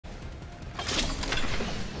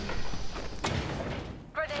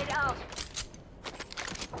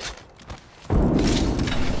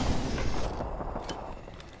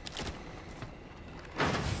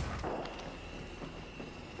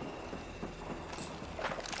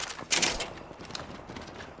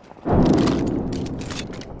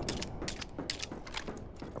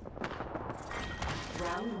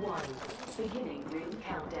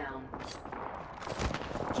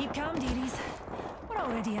Keep calm, dearies. We're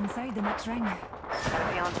already inside the next ring. I have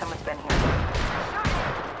a feeling someone's been here.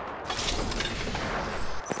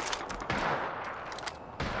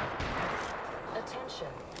 Attention.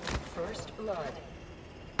 First blood.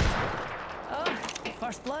 Oh,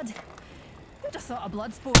 first blood. Who'd have thought a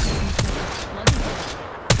blood sport would be so bloody?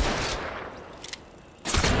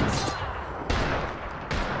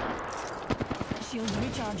 Shields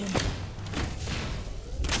recharging.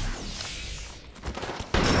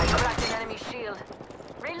 I cracked an enemy shield.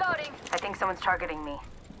 Reloading. I think someone's targeting me.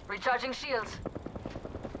 Recharging shields.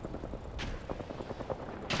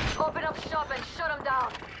 Open up shop and shut them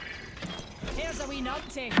down. Here's a wee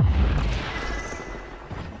numpty.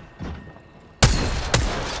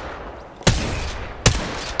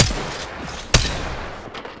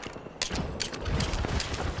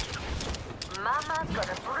 Mama's got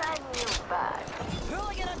a brand new bag.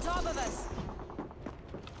 Hooligan on top of us.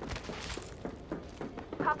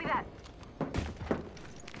 Copy that.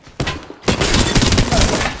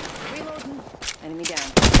 Reloading. Enemy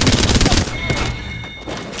down.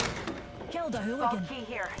 Killed a hooligan. Key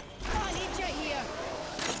here. Oh, I need you here.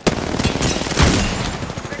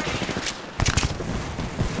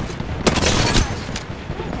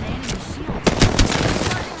 An enemy shield.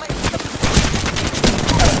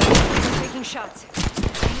 Taking shots.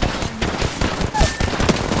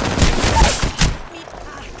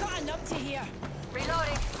 Got a numpty here.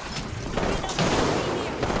 Reloading.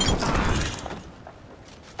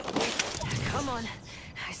 Come on.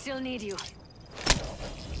 I still need you.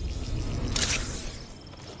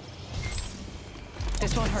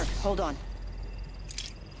 This won't hurt. Hold on.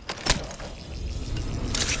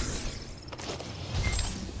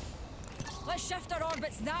 Let's shift our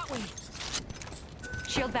orbits that way.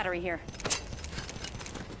 Shield battery here.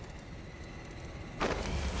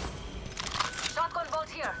 Shotgun bolt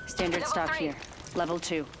here. Standard Level stock 3. here. Level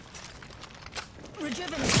 2.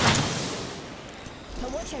 Rejuvenate. Now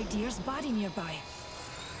watch out, dears. Body nearby.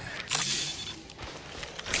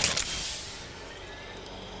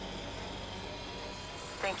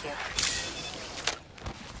 Thank you.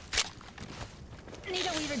 Need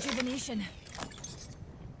a wee rejuvenation.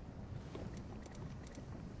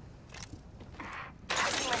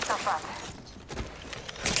 Picking myself up.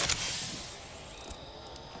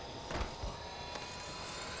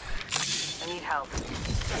 I need help.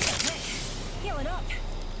 Healing up.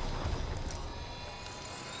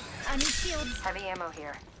 I need shields. Heavy ammo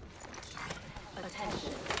here.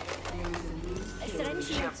 Attention. A syringe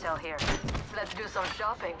here. Shield cell here. Let's do some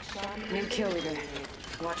shopping. New kill leader.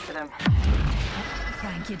 Watch for them.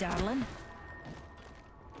 Thank you, darling.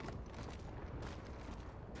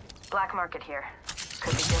 Black market here.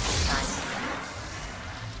 Could be good this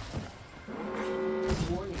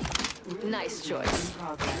time. Nice choice.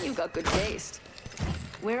 You got good taste.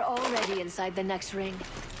 We're already inside the next ring.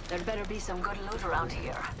 There better be some good loot around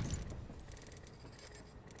here.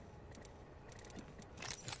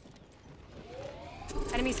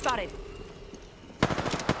 Enemy spotted.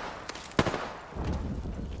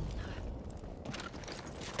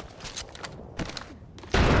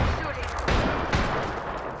 Shooting.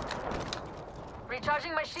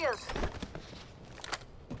 Recharging my shields.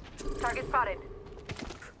 Target spotted.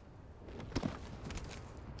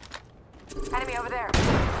 Enemy over there.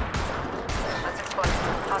 Let's explode.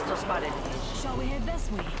 Hostile spotted. Shall we head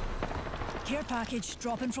this way? Care package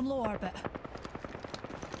dropping from low orbit.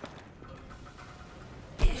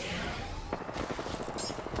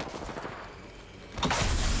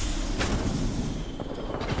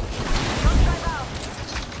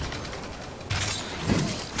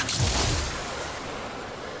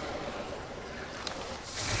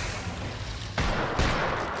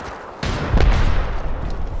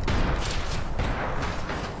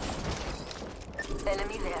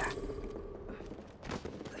 Enemy there.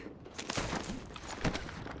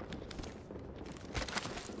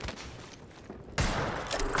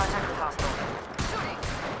 Contact with hostile. Shooting.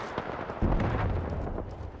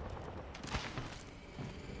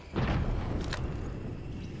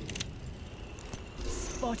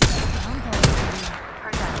 Spotted a ground ball.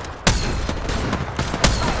 Heard that.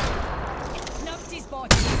 Numpty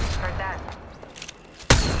spotted. Heard that.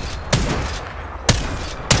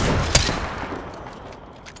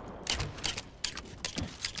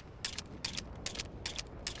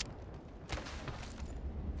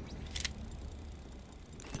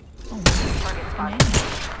 Target An spotted. enemy.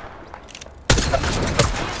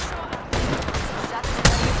 Shot in the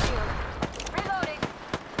enemy shield. Reloading.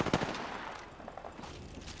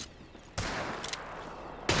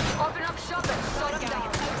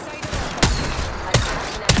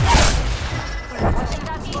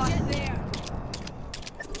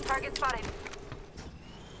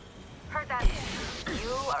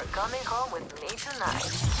 coming home with me tonight.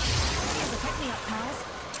 Here's a pick-me-up, pals.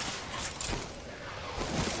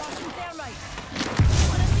 Starting thermite.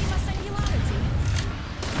 Wanna see my singularity?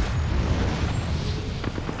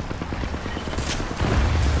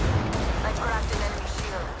 I cracked an enemy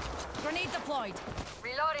shield. Grenade deployed.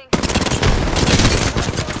 Reloading.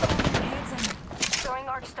 Heads in. Throwing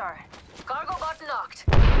Arc Star. Cargo got knocked.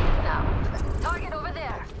 Now, target over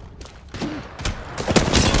there.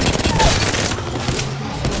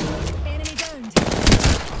 Enemy downed.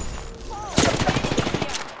 Whoa, enemy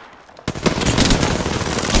here.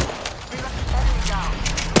 Enemy down.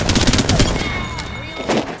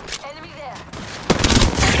 Reloading. Enemy there.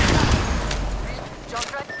 Jump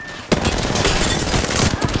right.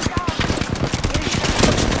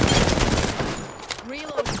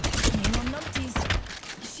 Reloading. Name on numpties.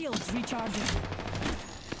 Shields recharging.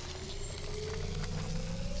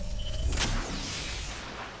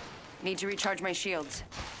 Need to recharge my shields.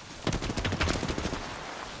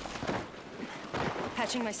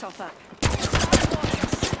 Patching myself up.